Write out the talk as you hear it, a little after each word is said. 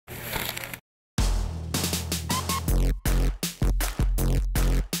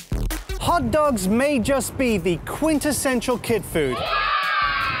Hot dogs may just be the quintessential kid food,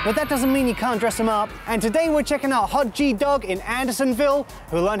 but that doesn't mean you can't dress them up. And today we're checking out Hot G Dog in Andersonville,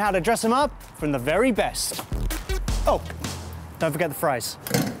 who learned how to dress them up from the very best. Oh, don't forget the fries.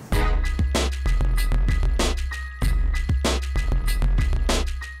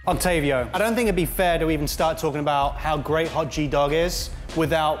 Octavio, I don't think it'd be fair to even start talking about how great Hot G Dog is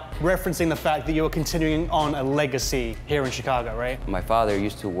without referencing the fact that you are continuing on a legacy here in Chicago, right? My father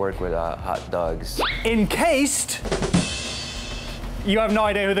used to work with hot dogs. Encased? You have no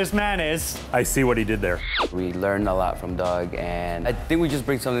idea who this man is. I see what he did there. We learned a lot from Doug, and I think we just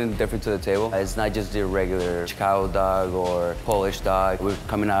bring something different to the table. It's not just the regular Chicago dog or Polish dog. We're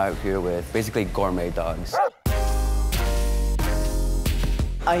coming out here with basically gourmet dogs.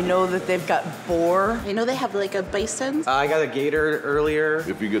 I know that they've got boar. I know they have like a bison. I got a gator earlier.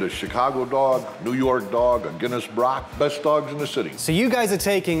 If you get a Chicago dog, New York dog, a Guinness Brock, best dogs in the city. So you guys are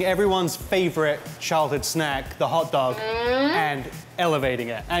taking everyone's favorite childhood snack, the hot dog, and elevating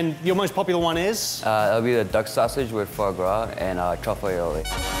it. And your most popular one is? It'll be the duck sausage with foie gras and truffle aioli.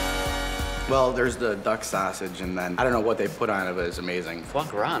 Well, there's the duck sausage, and then I don't know what they put on it, but it's amazing. Foie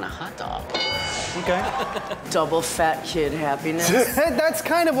gras on a hot dog. Okay. Double fat kid happiness. That's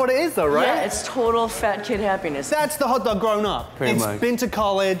kind of what it is though, right? Yeah, it's total fat kid happiness. That's the hot dog grown up. Pretty It's much. been to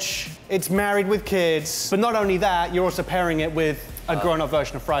college, it's married with kids, but not only that, you're also pairing it with a grown-up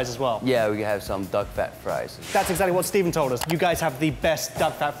version of fries as well. Yeah, we have some duck fat fries. That's exactly what Steven told us. You guys have the best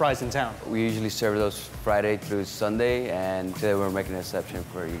duck fat fries in town. We usually serve those Friday through Sunday, and today we're making an exception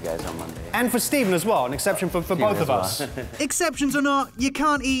for you guys on Monday. And for Steven as well, an exception for both of us. Exceptions or not, you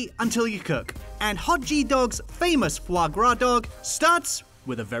can't eat until you cook. And Hot G Dog's famous foie gras dog starts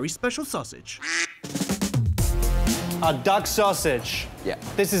with a very special sausage. A duck sausage. Yeah.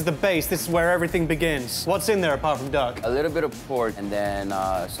 This is the base, this is where everything begins. What's in there apart from duck? A little bit of pork, and then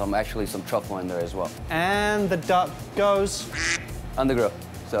some truffle in there as well. And the duck goes... On the grill,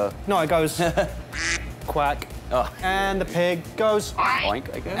 so. No, it goes... quack. Oh. And the pig goes...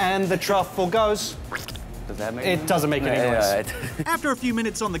 Oink, I guess. And the truffle goes... Does that make It doesn't make any noise. Yeah, After a few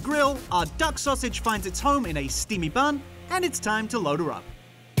minutes on the grill, our duck sausage finds its home in a steamy bun, and it's time to load her up.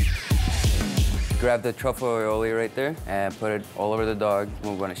 Grab the truffle aioli right there and put it all over the dog.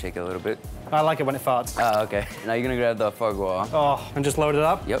 We're gonna shake it a little bit. I like it when it farts. Okay. Now you're gonna grab the foie gras. Oh, and just load it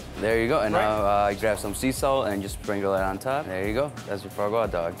up? Yep, there you go. And Right. now grab some sea salt and just sprinkle it on top. There you go. That's your foie gras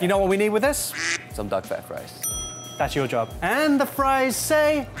dog. You know what we need with this? Some duck fat fries. That's your job. And the fries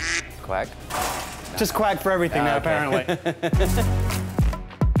say... Quack. Just quack for everything now, Okay. apparently.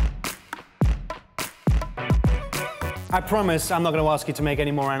 I promise I'm not going to ask you to make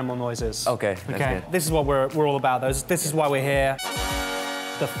any more animal noises. Okay, that's Okay, good. this is what we're all about. This is why we're here.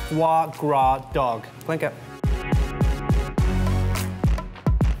 The foie gras dog. Blink it.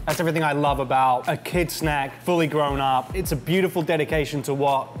 That's everything I love about a kid snack, fully grown up. It's a beautiful dedication to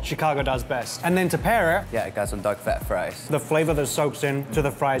what Chicago does best. And then to pair it, Yeah, I got some duck fat fries. the flavor that soaks in to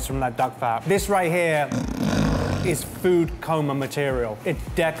the fries from that duck fat. This right here is food coma material. It's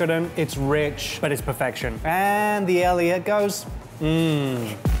decadent, it's rich, but it's perfection. And the Elliott goes,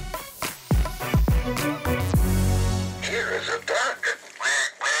 mmm.